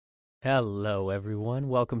Hello, everyone.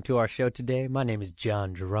 Welcome to our show today. My name is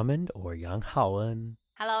John Drummond, or Yang Haoen.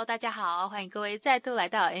 Hello， 大家好，欢迎各位再度来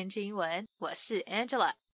到 NG 英文，我是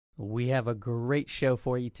Angela。 We have a great show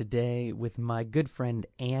for you today with my good friend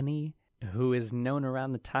Annie, who is known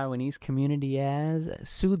around the Taiwanese community as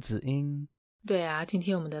Su Ziying. 对啊，今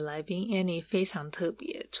天我们的来宾 Annie 非常特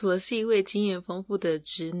别，除了是一位经验丰富的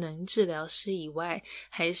职能治疗师以外，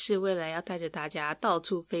还是未来要带着大家到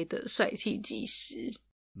处飞的帅气技师。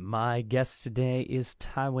My guest today is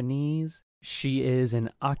Taiwanese. She is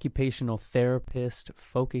an occupational therapist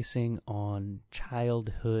focusing on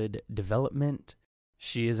childhood development.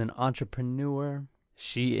 She is an entrepreneur.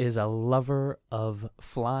 She is a lover of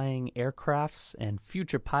flying aircrafts and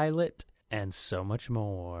future pilot, and so much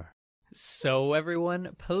more. So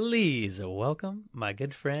everyone, please welcome my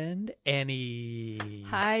good friend, Annie.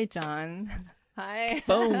 Hi, John. Hi.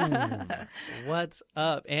 Boom. What's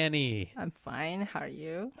up, Annie? I'm fine. How are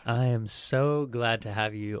you? I am so glad to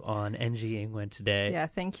have you on NG England today. Yeah,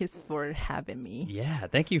 thank you for having me. Yeah,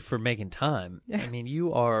 thank you for making time. I mean,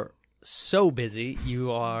 you are so busy. You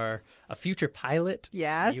are a future pilot.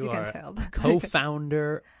 Yes, you are can tell.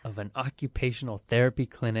 Co-founder of an occupational therapy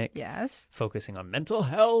clinic. Yes. Focusing on mental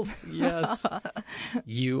health. Yes.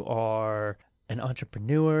 You are an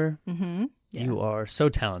entrepreneur. Mm-hmm. Yeah. You are so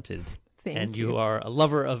talented. Thank you are a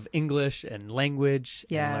lover of English and language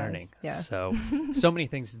and learning. Yes. So many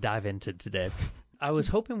things to dive into today. I was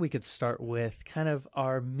hoping we could start with kind of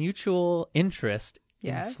our mutual interest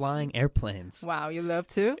in flying airplanes. Wow, you love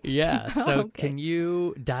to? Yeah. So Okay. Can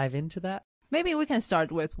you dive into that? Maybe we can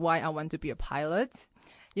start with why I want to be a pilot.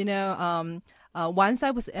 You know, once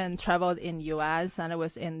I was traveled in U.S. and I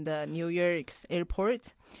was in the New York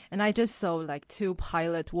airport, and I just saw like two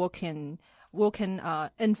pilots walking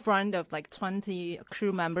in front of like 20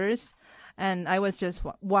 crew members. And I was just,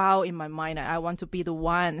 wow, in my mind, I want to be the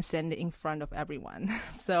one standing in front of everyone.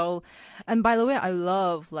 So, and by the way, I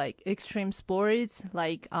love like extreme sports,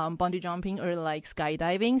 like bungee jumping or like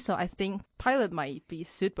skydiving. So I think pilot might be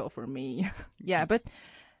suitable for me. Yeah, but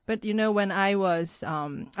you know, when I was,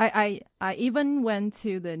 I even went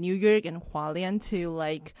to the New York and Hualien to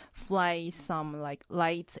like fly some like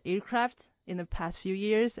light aircraft in the past few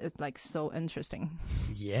years. It's like so interesting.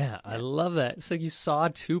 Yeah, I love that. So you saw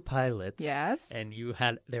two pilots. Yes. And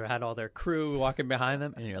they had all their crew walking behind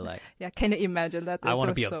them, and you're like, yeah, can you imagine that? I want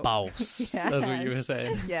to be a boss. Yes. That's what you were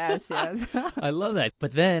saying. Yes. I love that.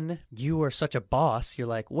 But then you were such a boss. You're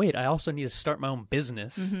like, wait, I also need to start my own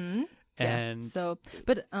business. Mm-hmm. And yeah. So,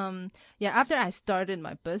 but after I started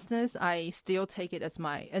my business, I still take it as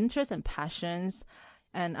my interest and passions.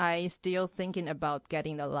 And I still thinking about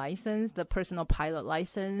getting the personal pilot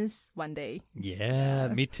license one day. Yeah,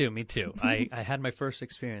 me too. I had my first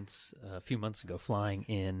experience a few months ago flying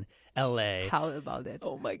in LA. How about it?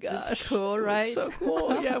 Oh my gosh. It's cool, right? So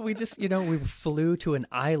cool. Yeah, we just, we flew to an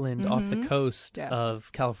island off the coast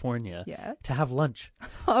of California to have lunch.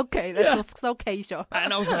 Okay, that was so casual.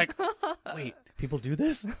 And I was like, wait, people do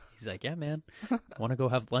this? He's like, yeah, man. Want to go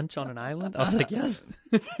have lunch on an island? I was like, yes.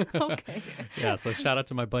 Okay. Yeah, so shout out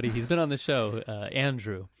to my buddy. He's been on the show,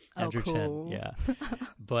 Andrew cool. Chen. Yeah.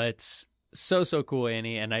 But so cool,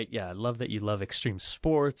 Annie. And I love that you love extreme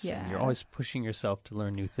sports and you're always pushing yourself to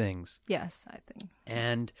learn new things. Yes, I think.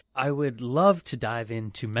 And I would love to dive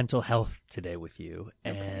into mental health today with you.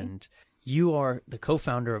 Okay. And you are the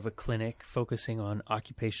co-founder of a clinic focusing on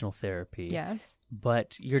occupational therapy. Yes.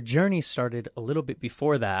 But your journey started a little bit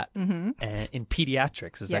before that in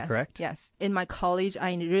pediatrics. Is that correct? Yes. In my college,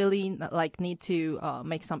 I really need to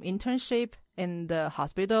make some internship in the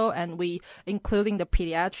hospital, and we including the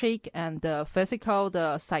pediatric and the physical,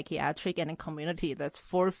 the psychiatric, and the community. That's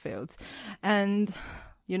 4 fields. And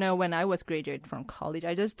you know, when I was graduated from college,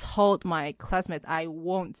 I just told my classmates I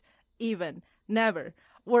won't even never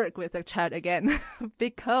work with a child again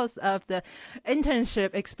because of the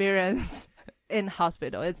internship experience in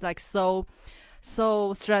hospital. It's like so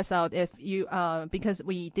stressed out if you because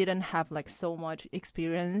we didn't have like so much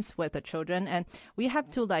experience with the children, and we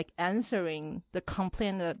have to like answering the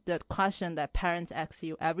complaint, the question that parents ask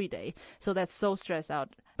you every day. So that's so stressed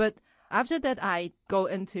out. But after that, I go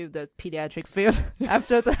into the pediatric field.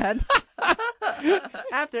 After that,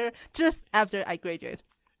 after I graduate.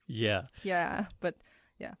 Yeah. Yeah, but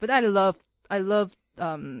I love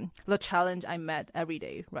the challenge I met every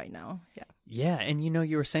day right now. Yeah. Yeah, and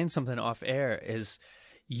you were saying something off air is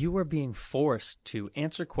you were being forced to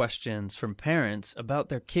answer questions from parents about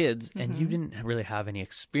their kids, and you didn't really have any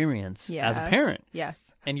experience as a parent. Yes.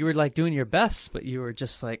 And you were like doing your best, but you were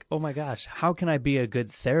just like, oh my gosh, how can I be a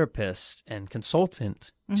good therapist and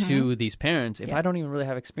consultant to these parents if Yeah. I don't even really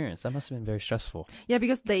have experience? That must have been very stressful. Yeah,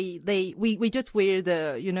 because we just wear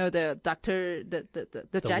the the doctor the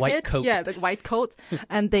jacket, white coat. yeah, the white coat,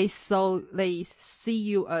 and they see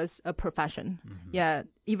you as a profession. Yeah,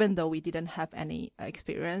 even though we didn't have any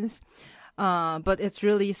experience, but it's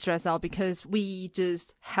really stress out because we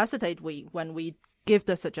just hesitate when we give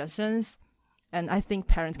the suggestions, and I think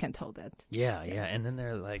parents can tell that. Yeah, yeah. And then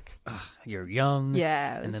they're like, you're young.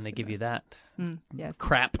 Yeah, And then they give you that yes.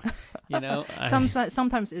 crap, you know?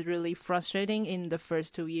 Sometimes it's really frustrating in the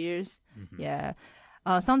first 2 years. Yeah.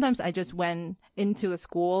 Sometimes I just went into the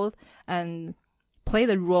school and play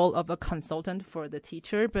the role of a consultant for the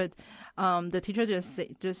teacher, but the teacher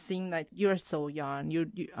just seemed like you're so young.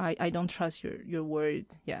 I don't trust your word.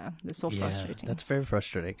 Yeah, it's so frustrating. That's very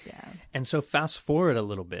frustrating. Yeah. And so fast forward a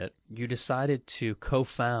little bit, you decided to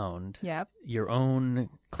co-found Yep. your own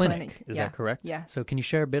clinic. Is yeah. that correct? Yeah. So can you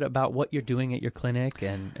share a bit about what you're doing at your clinic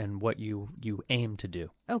and what you aim to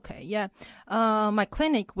do? Okay, yeah. My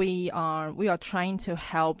clinic, we are trying to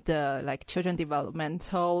help the children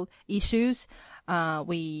developmental issues.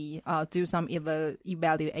 We do some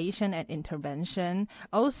evaluation and intervention.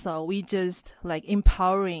 Also, we just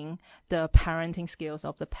empowering the parenting skills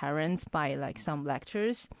of the parents by some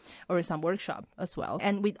lectures or some workshop as well.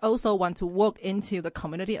 And we also want to work into the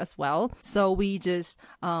community as well. So we just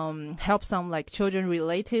help some children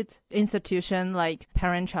related institution like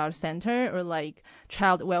parent-child center or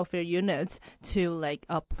child welfare units to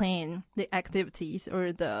plan the activities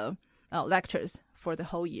or the lectures for the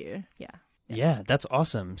whole year. Yeah. Yes. Yeah, that's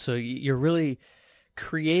awesome. So you're really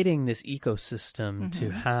creating this ecosystem to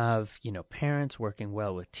have, parents working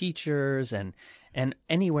well with teachers and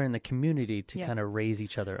anywhere in the community to kind of raise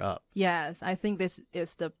each other up. Yes, I think this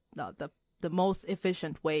is the most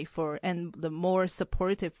efficient way and the more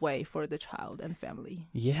supportive way for the child and family.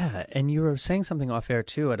 Yeah, and you were saying something off air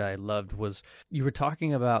too, what I loved was you were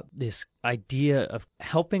talking about this idea of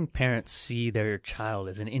helping parents see their child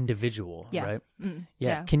as an individual, right?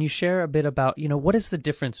 Yeah. Can you share a bit about, what is the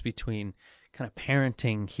difference between kind of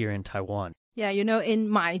parenting here in Taiwan? Yeah, in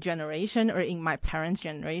my generation or in my parents'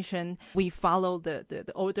 generation, we follow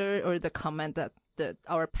the order or the comment that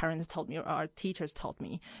our parents told me or our teachers told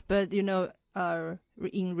me. But,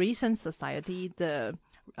 in recent society,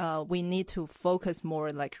 we need to focus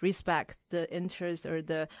more respect the interest or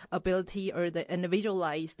the ability or the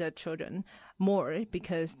individualize the children more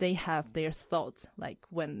because they have their thoughts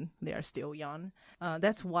when they are still young.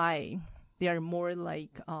 That's why there are more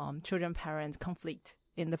children-parent conflict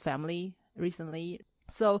in the family recently.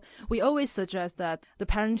 So we always suggest that the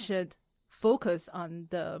parents should focus on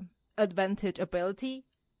the advantage, ability,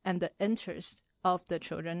 and the interest of the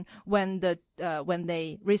children when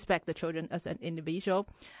they respect the children as an individual,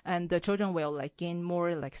 and the children will gain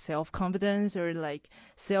more self-confidence or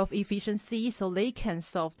self-efficiency, so they can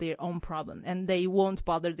solve their own problem and they won't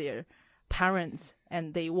bother their parents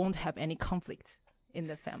and they won't have any conflict in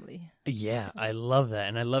the family. Yeah, I love that.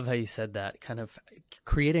 And I love how you said that, kind of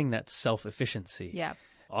creating that self-efficiency. Yeah.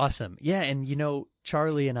 Awesome. Yeah, and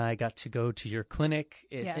Charlie and I got to go to your clinic,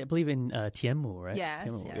 I believe in Tianmu, right? Yes,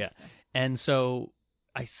 Tianmu, yes. yeah. And so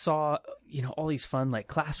I saw, all these fun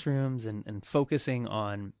classrooms and focusing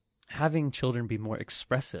on having children be more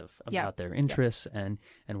expressive about their interests and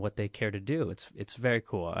what they care to do. It's very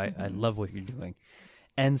cool. I love what you're doing.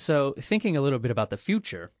 And so thinking a little bit about the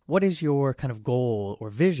future, what is your kind of goal or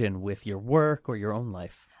vision with your work or your own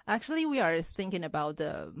life? Actually, we are thinking about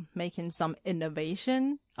making some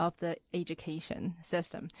innovation of the education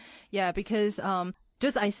system. Yeah, because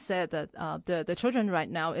just I said that the children right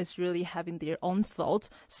now is really having their own thoughts.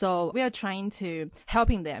 So we are trying to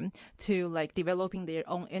helping them to developing their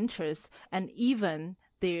own interests and even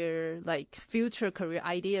their future career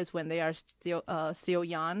ideas when they are still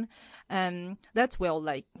young, and that will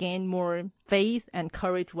gain more faith and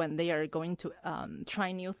courage when they are going to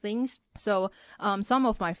try new things. So some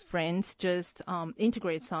of my friends just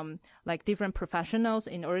integrate some different professionals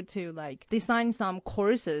in order to design some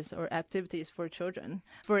courses or activities for children.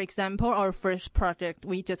 For example, our first project,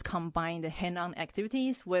 we just combined the hand-on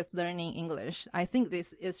activities with learning English. I think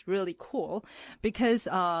this is really cool because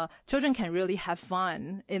children can really have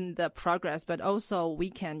fun in the progress, but also we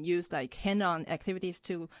can use hand-on activities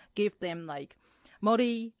to give them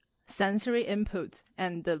multi-sensory input,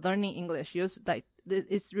 and the learning English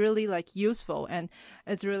it's really useful, and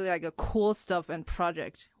it's really a cool stuff and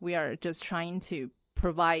project we are just trying to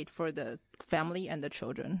provide for the family and the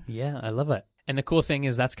children. Yeah, I love it. And the cool thing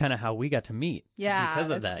is that's kind of how we got to meet. Yeah, because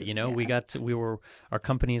of that, our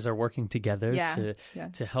companies are working together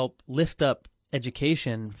to help lift up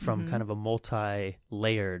education from kind of a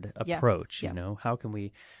multi-layered approach, you know? How can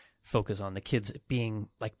we focus on the kids being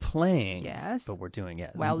like playing, but we're doing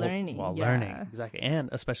it while learning. Learning, exactly. And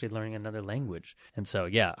especially learning another language. And so,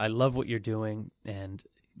 yeah, I love what you're doing, and,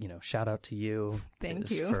 you know, shout out to you.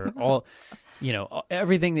 Thank you. For all, you know,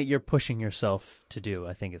 everything that you're pushing yourself to do,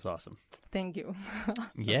 I think is awesome. Thank you.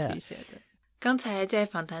 Yeah. Appreciate it. 刚才在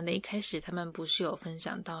访谈的一开始，他们不是有分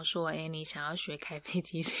享到说你想要学开飞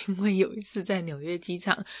机是因为有一次在纽约机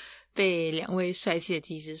场被2位帅气的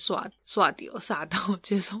机师煞到，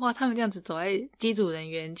觉得说哇，他们这样子走在机组人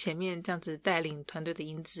员前面，这样子带领团队的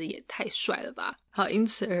英姿也太帅了吧。好，因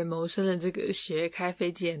此而萌生了这个学开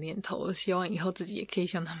飞机的念头，希望以后自己也可以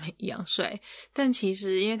像他们一样帅。但其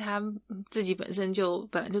实因为他自己本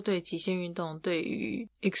来就对极限运动，对于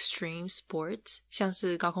extreme sports 像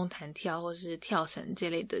是高空弹跳或是跳绳这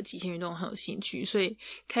类的极限运动很有兴趣，所以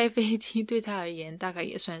开飞机对他而言大概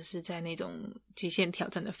也算是在那种极限挑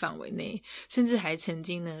战的范围内，甚至还曾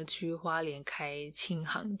经呢去花莲开轻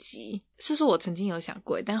航机。是说我曾经有想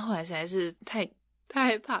过，但后来实在是太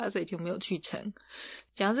害怕了，所以就没有去成。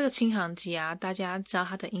讲到这个轻航机啊，大家知道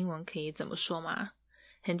它的英文可以怎么说吗？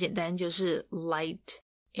很简单，就是 light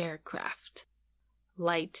aircraft。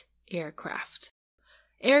 light aircraft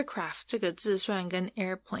aircraft 这个字虽然跟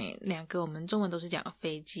airplane 两个我们中文都是讲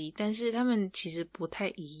飞机，但是它们其实不太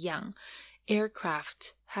一样。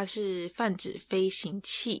 aircraft 它是泛指飞行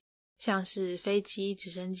器，像是飞机、直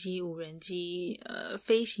升机、无人机、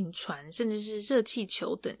飞行船，甚至是热气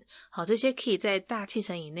球等。好，这些可以在大气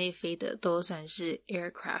层以内飞的都算是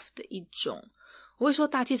aircraft 的一种。我会说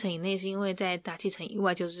大气层以内是因为在大气层以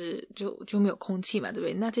外就没有空气嘛，对不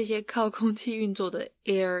对？那这些靠空气运作的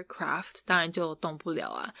aircraft 当然就动不了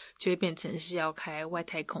啊，就会变成是要开外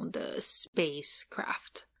太空的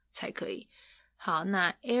spacecraft 才可以。好，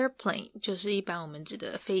那 airplane 就是一般我们指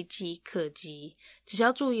的飞机、客机。只是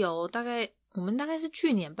要注意哦，我们大概是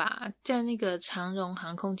去年吧，在那个长荣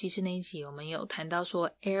航空机师那一集，我们有谈到说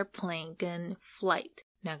airplane 跟 flight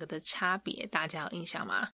两个的差别，大家有印象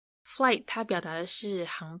吗？ flight 它表达的是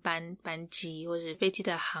航班、班机或是飞机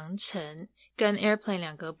的航程，跟 airplane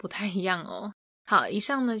两个不太一样哦。好，以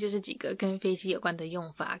上呢就是几个跟飞机有关的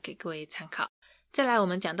用法给各位参考。再来我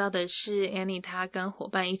们讲到的是 Annie 她跟伙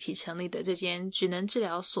伴一起成立的这间职能治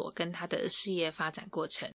疗所跟她的事业发展过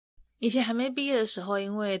程。以前还没毕业的时候，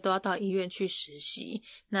因为都要到医院去实习，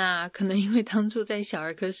那可能因为当初在小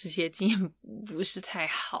儿科实习的经验不是太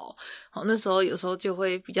好，那时候有时候就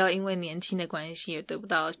会比较因为年轻的关系而得不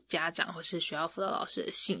到家长或是学校辅导老师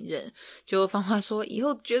的信任，就放话说以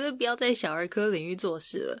后绝对不要在小儿科领域做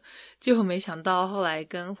事了。结果没想到后来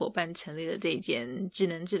跟伙伴成立的这一间职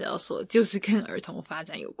能治疗所就是跟儿童发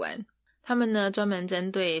展有关。他们呢专门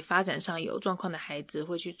针对发展上有状况的孩子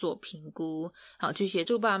会去做评估，好去协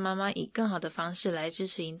助爸爸妈妈以更好的方式来支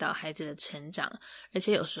持引导孩子的成长，而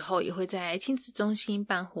且有时候也会在亲子中心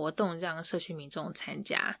办活动让社区民众参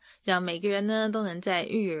加，让每个人呢都能在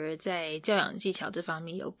育儿在教养技巧这方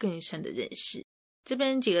面有更深的认识。这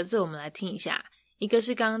边几个字我们来听一下，一个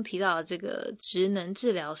是刚刚提到的这个职能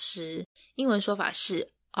治疗师，英文说法是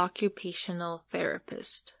occupational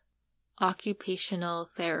therapist， occupational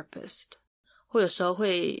therapist， 或有时候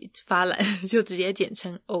会发懒就直接简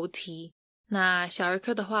称 OT。 那小儿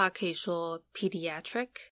科的话可以说 pediatric。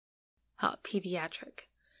 好， pediatric。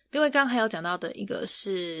 另外刚刚还有讲到的一个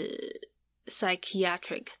是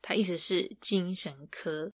psychiatric， 它意思是精神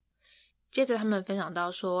科。接着他们分享到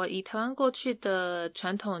说，以台湾过去的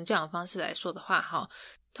传统教养方式来说的话，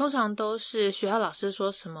通常都是学校老师说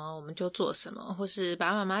什么我们就做什么，或是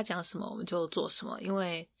爸爸妈妈讲什么我们就做什么，因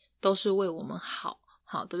为都是为我们好，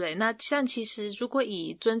对不对？那但其实如果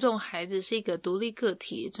以尊重孩子是一个独立个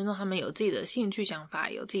体，尊重他们有自己的兴趣想法，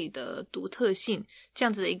有自己的独特性，这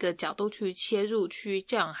样子的一个角度去切入去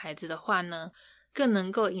教养孩子的话呢，更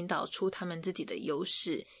能够引导出他们自己的优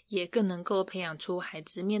势，也更能够培养出孩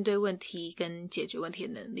子面对问题跟解决问题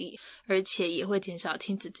的能力，而且也会减少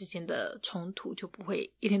亲子之间的冲突，就不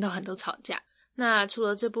会一天到晚都吵架。那除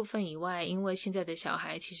了这部分以外，因为现在的小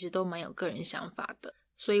孩其实都蛮有个人想法的，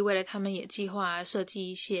所以未来他们也计划设计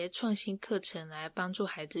一些创新课程来帮助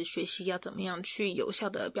孩子学习要怎么样去有效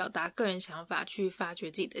的表达个人想法，去发掘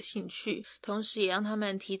自己的兴趣，同时也让他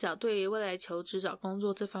们提早对于未来求职找工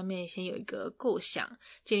作这方面先有一个构想，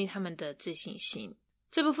建立他们的自信心。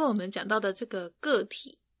这部分我们讲到的这个个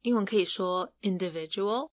体，英文可以说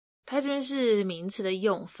individual， 它这边是名词的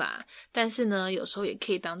用法，但是呢有时候也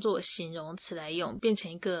可以当作形容词来用，变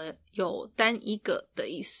成一个有单一个的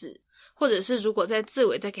意思，或者是如果在字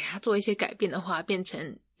尾再给它做一些改变的话，变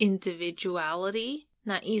成 individuality，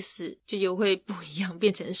 那意思就又会不一样，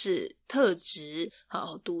变成是特质，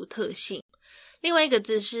独特性。另外一个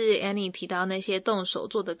字是 Annie 提到那些动手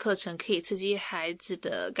做的课程可以刺激孩子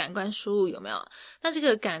的感官输入，有没有？那这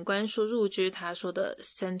个感官输入就是他说的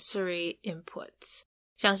sensory inputs，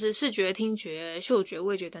 像是视觉、听觉、嗅觉、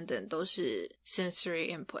味觉等等都是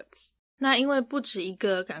sensory inputs。 那因为不止一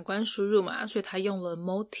个感官输入嘛，所以他用了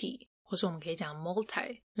multi 或是我们可以讲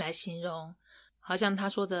multi 来形容，好像他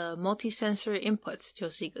说的 multi-sensory inputs 就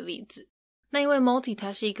是一个例子。那因为 multi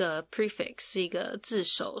它是一个 prefix， 是一个字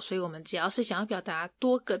首，所以我们只要是想要表达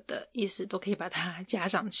多个的意思都可以把它加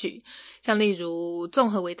上去，像例如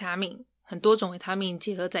综合维他命，很多种维他命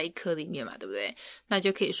结合在一颗里面嘛，对不对？那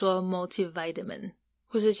就可以说 multivitamin。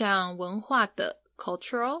 或是像文化的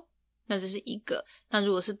cultural， 那这是一个。那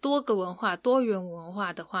如果是多个文化、多元文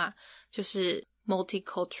化的话，就是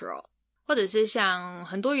multicultural。或者是像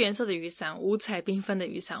很多颜色的雨伞、五彩缤纷的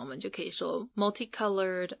雨伞，我们就可以说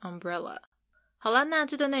multicolored umbrella。好了，那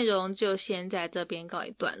这段内容就先在这边告一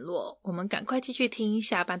段落，我们赶快继续听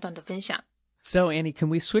下半段的分享。So, Annie, can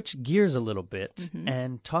we switch gears a little bit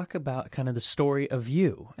and talk about kind of the story of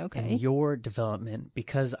you and your development?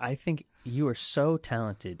 Because I think you are so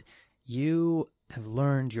talented. You have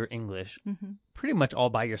learned your English pretty much all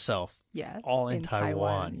by yourself. Yeah, all in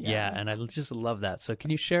Taiwan. Yeah, and I just love that. So can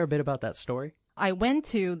you share a bit about that story? I went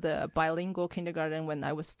to the bilingual kindergarten when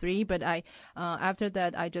I was 3, but after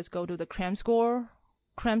that I just go to the cram school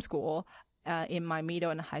in my middle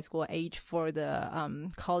and high school age for the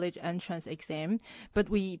college entrance exam. But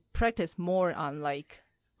we practice more on like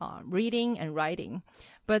reading and writing.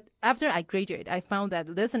 But after I graduate, I found that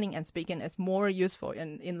listening and speaking is more useful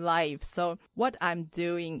in life. So what I'm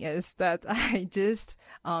doing is that I just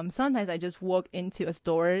sometimes I just walk into a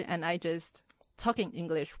store and I just talking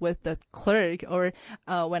English with the clerk, or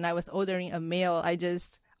when I was ordering a meal, I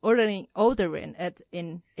just ordering it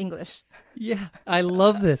in English. Yeah, I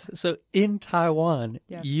love this. So in Taiwan,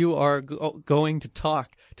 you are going to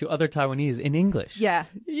talk to other Taiwanese in English. Yeah.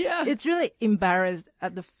 Yeah. It's really embarrassed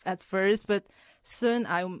at first, but soon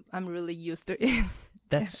I'm really used to it.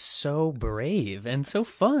 That's so brave and so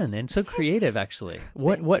fun and so creative, actually.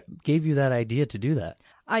 What gave you that idea to do that?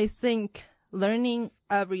 I think learning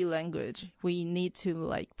every language, we need to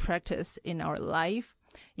like practice in our life.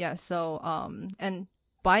 Yeah. So, and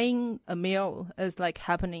buying a meal is like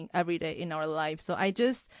happening every day in our life. So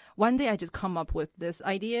one day I just come up with this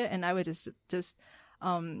idea and I would just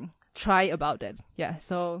try about it. Yeah.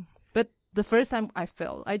 So, but the first time I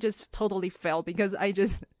failed, I just totally failed because I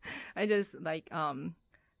just like,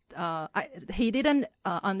 he didn't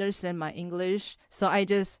understand my English. So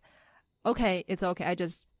it's okay. I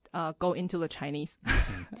just go into the Chinese.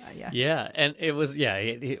 Yeah. And it was,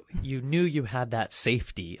 you knew you had that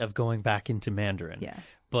safety of going back into Mandarin. Yeah.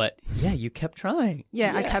 But yeah, you kept trying.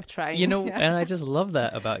 Yeah, I kept trying. You know, and I just love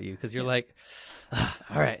that about you because you're like,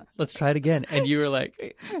 all right, let's try it again. And you were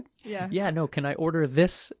like, no, can I order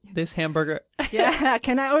this hamburger? Yeah,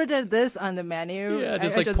 can I order this on the menu? Yeah,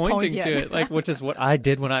 just pointing to it, like, which is what I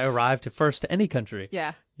did when I arrived to any country.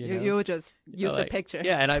 Yeah, you would just use the picture.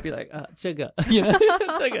 Yeah, and I'd be like, 这个, you know,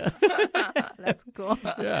 这个. That's cool.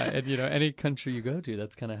 Yeah, and you know, any country you go to,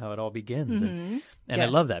 that's kind of how it all begins. And I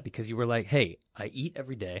love that because you were like, hey, I eat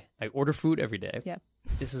every day. I order food every day. Yeah.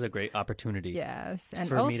 This is a great opportunity and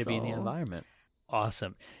for me to be in the environment.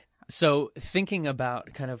 Awesome. So thinking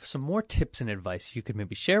about kind of some more tips and advice you could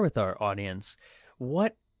maybe share with our audience,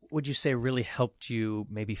 what would you say really helped you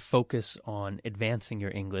maybe focus on advancing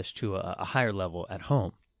your English to a higher level at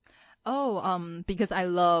home? Because I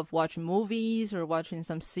love watching movies or watching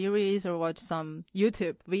some series or watch some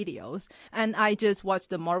YouTube videos. And I just watch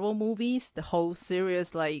the Marvel movies, the whole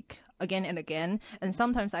series, like again and again. And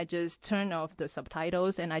sometimes I just turn off the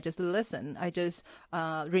subtitles and I just listen. I just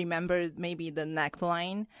remember maybe the next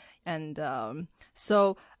line. And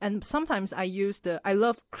and sometimes I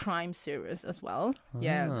love crime series as well.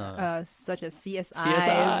 Yeah, such as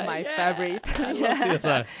CSI, my favorite. I love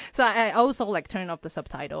CSI. So I also like turn off the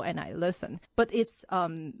subtitle and I listen. But it's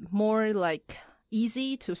more like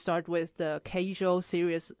easy to start with the casual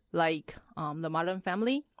series like The Modern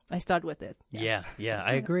Family. I start with it. Yeah,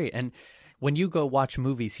 I agree. And when you go watch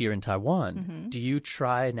movies here in Taiwan, do you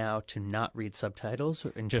try now to not read subtitles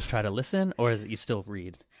and just try to listen, or is it you still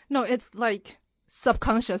read? No, it's like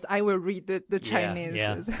subconscious. I will read the Chinese.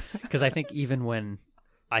 Yeah, because I think even when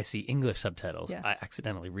I see English subtitles, I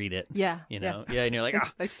accidentally read it. Yeah. You know? Yeah, and you're like,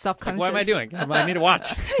 like subconscious. Like, what am I doing? I need to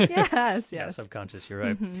watch. Yes. Yeah, subconscious, you're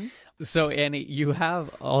right. So, Annie, you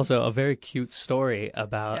have also a very cute story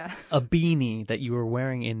about a beanie that you were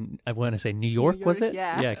wearing in, I want to say, New York, was it?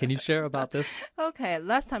 Yeah. Yeah, can you share about this? Okay,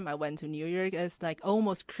 last time I went to New York, it's like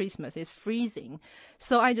almost Christmas. It's freezing.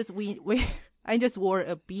 So I just, we I just wore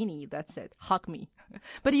a beanie that said "hug me."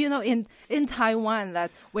 But you know, in Taiwan,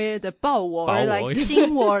 that where the 抱我 or like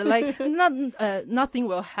亲我 like nothing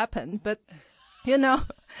will happen. But you know,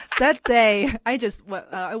 that day I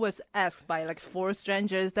was asked by like 4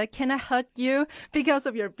 strangers that can I hug you because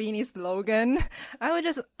of your beanie slogan. I was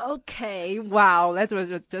just okay. Wow, that was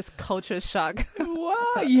just culture shock.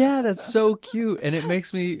 Wow, yeah, that's so cute, and it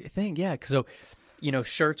makes me think. Yeah, so you know,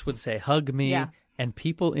 shirts would say "hug me." Yeah. And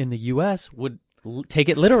people in the U.S. would take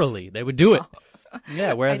it literally. They would do it.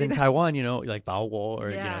 Yeah, whereas in Taiwan, you know, like 抱我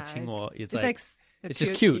or, you know, 亲我, it's like it's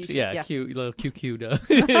just cute. Yeah, cute, little cute. You know,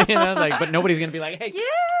 like, but nobody's going to be like, hey.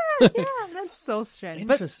 Yeah, that's so strange.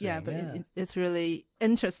 Interesting. But it's really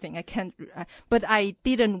interesting. But I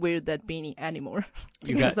didn't wear that beanie anymore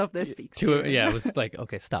because of this experience. Yeah, it was like,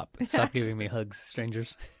 okay, stop giving me hugs,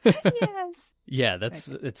 strangers. Yes. Yeah,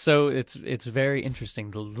 it's very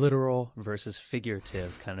interesting, the literal versus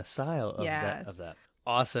figurative kind of style of that.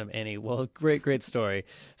 Awesome, Annie. Well, great story.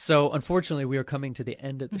 So, unfortunately, we are coming to the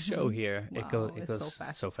end of the show here. Wow, it goes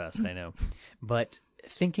so fast, I know. But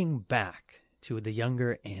thinking back to the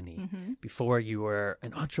younger Annie, before you were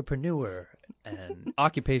an entrepreneur, an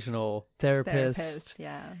occupational therapist,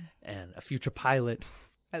 and a future pilot.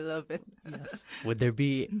 I love it. Yes. Would there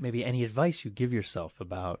be maybe any advice you give yourself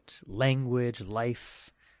about language,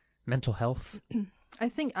 life, mental health? I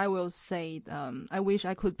think I will say I wish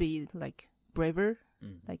I could be like braver,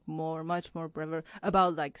 like much more braver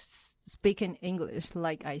about like speaking English.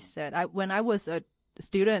 Like I said, when I was a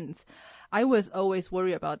student, I was always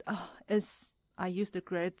worried about is I use the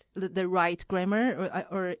right grammar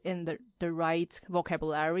or in the right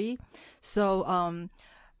vocabulary. So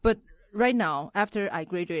but right now, after I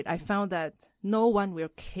graduate, I found that no one will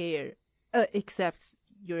care except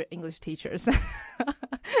your English teachers.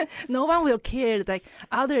 No one will care. Like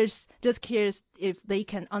others just cares if they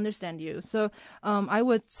can understand you. So I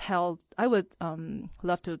would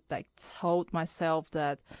love to like tell myself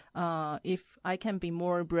that if I can be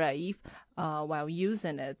more brave while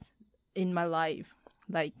using it in my life,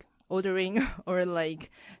 like ordering or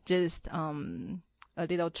like just a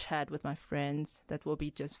little chat with my friends, that will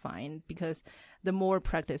be just fine, because the more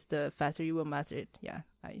practice, the faster you will master it.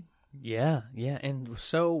 Yeah, and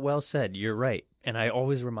so well said. You're right. And I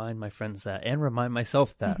always remind my friends that, and remind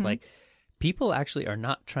myself that, like, people actually are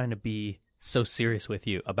not trying to be so serious with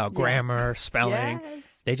you about grammar, spelling. Yes.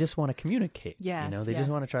 They just want to communicate. Yes, you know, they just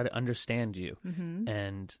want to try to understand you.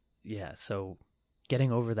 And so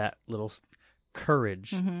getting over that little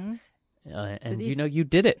courage. And you know, you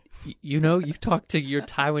did it. You know, you talked to your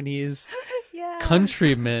Taiwanese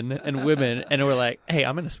countrymen and women, and were like, "Hey,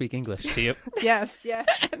 I'm going to speak English to you." Yes.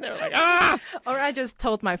 And they're like, "Ah!" Or I just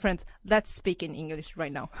told my friends, "Let's speak in English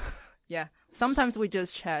right now." Sometimes we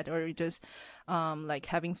just chat, or we just like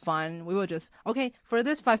having fun. We will just for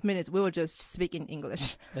this 5 minutes, we will just speak in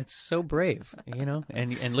English. That's so brave, you know.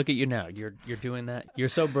 And look at you now. You're doing that. You're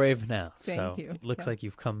so brave now. Thank you. It looks like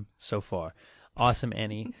you've come so far. Awesome,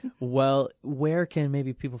 Annie. Well, where can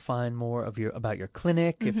maybe people find more of about your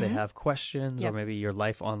clinic if they have questions, or maybe your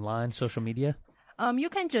life online, social media? You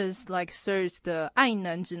can just like search the 爱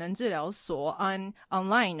能职能治疗所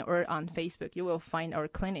online or on Facebook. You will find our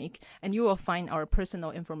clinic, and you will find our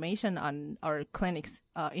personal information on our clinic's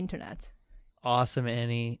internet. Awesome,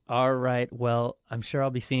 Annie. All right. Well, I'm sure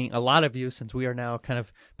I'll be seeing a lot of you, since we are now kind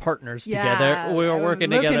of partners together. We are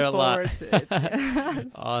working together a lot.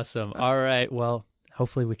 Yes. Awesome. All right. Well,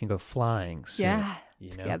 hopefully we can go flying soon. Yeah.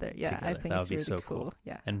 Together. I think that would be really so cool.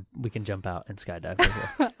 Yeah. And we can jump out and skydive as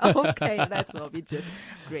well. Okay. That will be just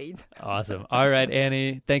great. Awesome. All right,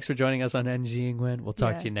 Annie. Thanks for joining us on NG 英文. We'll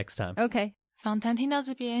talk to you next time. Okay. 访谈听到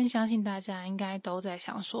这边，相信大家应该都在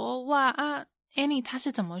想说，哇Annie 她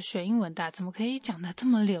是怎么学英文的？怎么可以讲得这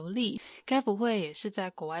么流利？该不会也是在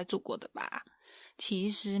国外住过的吧？其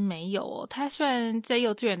实没有哦，她虽然在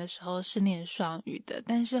幼稚园的时候是念双语的，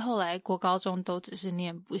但是后来国高中都只是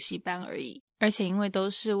念补习班而已。而且因为都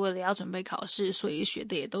是为了要准备考试，所以学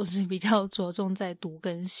的也都是比较着重在读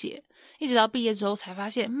跟写。一直到毕业之后才发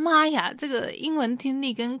现，妈呀，这个英文听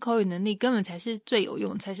力跟口语能力根本才是最有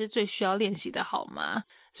用，才是最需要练习的好吗？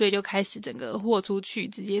所以就开始整个豁出去，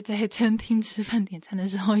直接在餐厅吃饭点餐的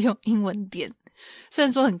时候用英文点。虽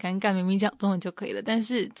然说很尴尬，明明讲中文就可以了，但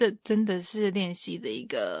是这真的是练习的一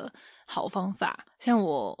个好方法。像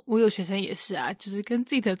我有学生也是啊，就是跟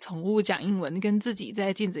自己的宠物讲英文，跟自己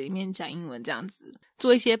在镜子里面讲英文，这样子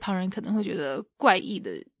做一些旁人可能会觉得怪异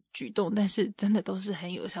的举动，但是真的都是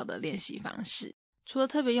很有效的练习方式。除了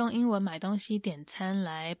特别用英文买东西点餐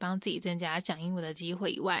来帮自己增加讲英文的机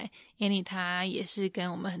会以外， Annie 她也是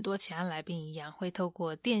跟我们很多其他来宾一样，会透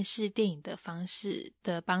过电视电影的方式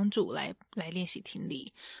的帮助来练习听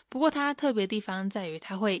力。不过她特别的地方在于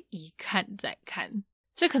她会一看再看，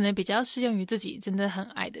这可能比较适用于自己真的很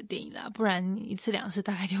爱的电影啦，不然一次两次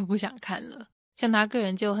大概就不想看了。像他个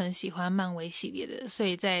人就很喜欢漫威系列的，所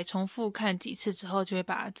以在重复看几次之后就会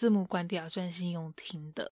把字幕关掉，专心用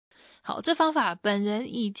听的。好，这方法本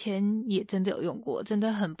人以前也真的有用过，真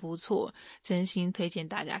的很不错，真心推荐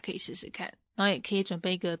大家可以试试看。然后也可以准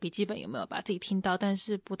备一个笔记本，有没有把自己听到但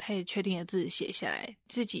是不太确定的字写下来，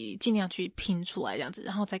自己尽量去拼出来这样子，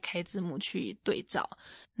然后再开字幕去对照。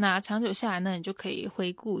那长久下来呢，你就可以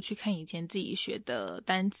回顾去看以前自己学的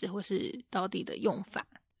单词或是到底的用法。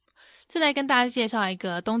再来跟大家介绍一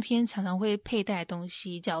个冬天常常会佩戴的东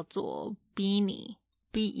西，叫做 beanie，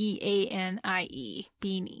 B-E-A-N-I-E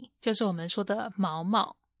beanie 就是我们说的毛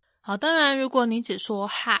帽。好，当然如果你只说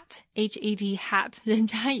hat H-A-T hat， 人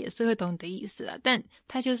家也是会懂你的意思啦，但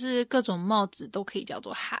它就是各种帽子都可以叫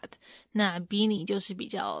做 hat， 那 beanie 就是比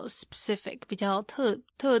较 specific， 比较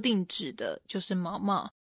特定指的就是毛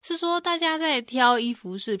帽。是说大家在挑衣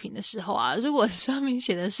服饰品的时候啊，如果上面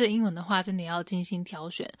写的是英文的话，真的要精心挑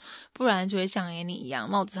选，不然就会像 Annie 一样，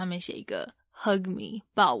帽子上面写一个 hug me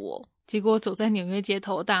抱我，结果走在纽约街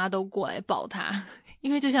头大家都过来抱他。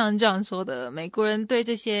因为就像 John 说的，美国人对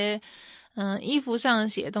这些衣服上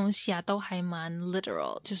写的东西啊都还蛮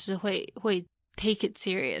literal， 就是会 take it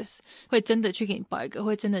serious， 会真的去给你抱一个，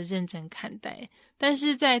会真的认真看待。但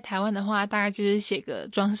是在台湾的话，大概就是写个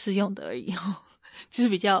装饰用的而已就是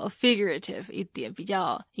比较 figurative 一点，比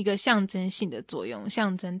较一个象征性的作用，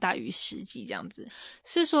象征大于实际这样子。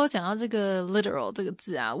是说讲到这个 literal 这个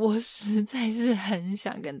字啊，我实在是很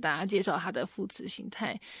想跟大家介绍它的副词形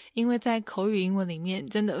态，因为在口语英文里面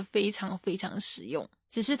真的非常非常实用，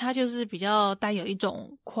只是它就是比较带有一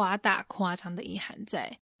种夸大夸张的意涵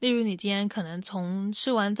在。例如你今天可能从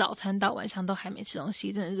吃完早餐到晚上都还没吃东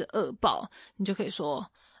西，真的是饿爆，你就可以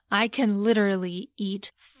说I can literally eat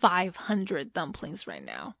 500 dumplings right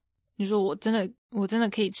now。 你说我真的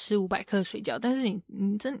可以吃500克水饺，但是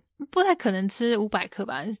你真不太可能吃500克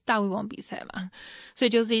吧，大胃王比赛嘛，所以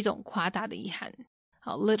就是一种夸大的意涵。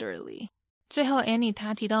好 literally。 最后 Annie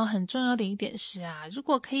她提到很重要的一点是啊，如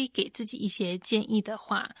果可以给自己一些建议的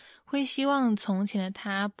话，会希望从前的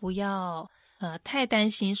她不要太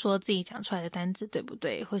担心说自己讲出来的单字对不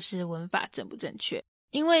对，或是文法正不正确。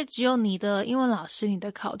因为只有你的英文老师，你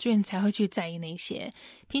的考卷才会去在意那些。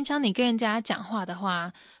平常你跟人家讲话的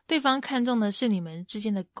话，对方看重的是你们之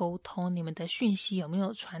间的沟通，你们的讯息有没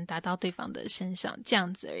有传达到对方的身上，这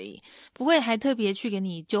样子而已，不会还特别去给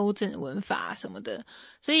你纠正文法什么的。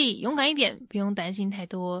所以勇敢一点，不用担心太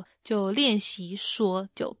多，就练习说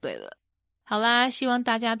就对了。好啦，希望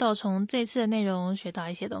大家都从这次的内容学到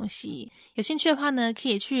一些东西。有兴趣的话呢，可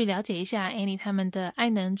以去了解一下 Annie 他们的爱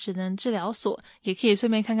能职能治疗所，也可以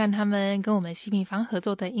顺便看看他们跟我们西平方合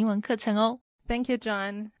作的英文课程哦。 Thank you,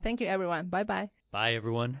 John. Thank you, everyone. Bye bye. Bye,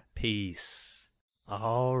 everyone. Peace.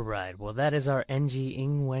 All right. Well, that is our NG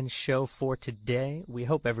Ingwen show for today. We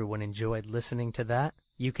hope everyone enjoyed listening to that.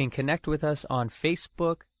 You can connect with us on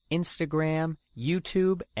Facebook, Instagram,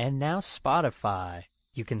 YouTube, and now Spotify.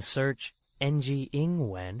 You can search NG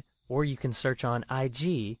Ingwen, or you can search on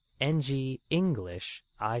IG NG English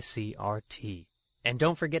ICRT. And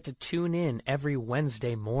don't forget to tune in every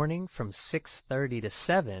Wednesday morning from 6:30 to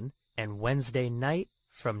 7 and Wednesday night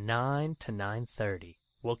from 9 to 9:30.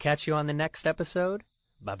 We'll catch you on the next episode.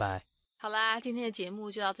 Bye-bye. 好啦，今天的节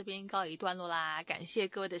目就到这边告一段落啦，感谢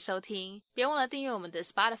各位的收听，别忘了订阅我们的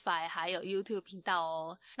Spotify 还有 YouTube 频道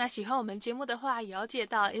哦。那喜欢我们节目的话，也要记得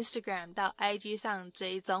到 Instagram 到 IG 上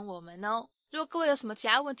追踪我们哦。如果各位有什么其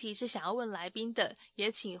他问题是想要问来宾的，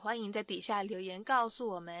也请欢迎在底下留言告诉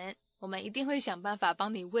我们，我们一定会想办法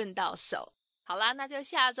帮你问到手。好啦，那就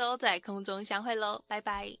下周在空中相会咯，拜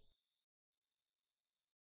拜。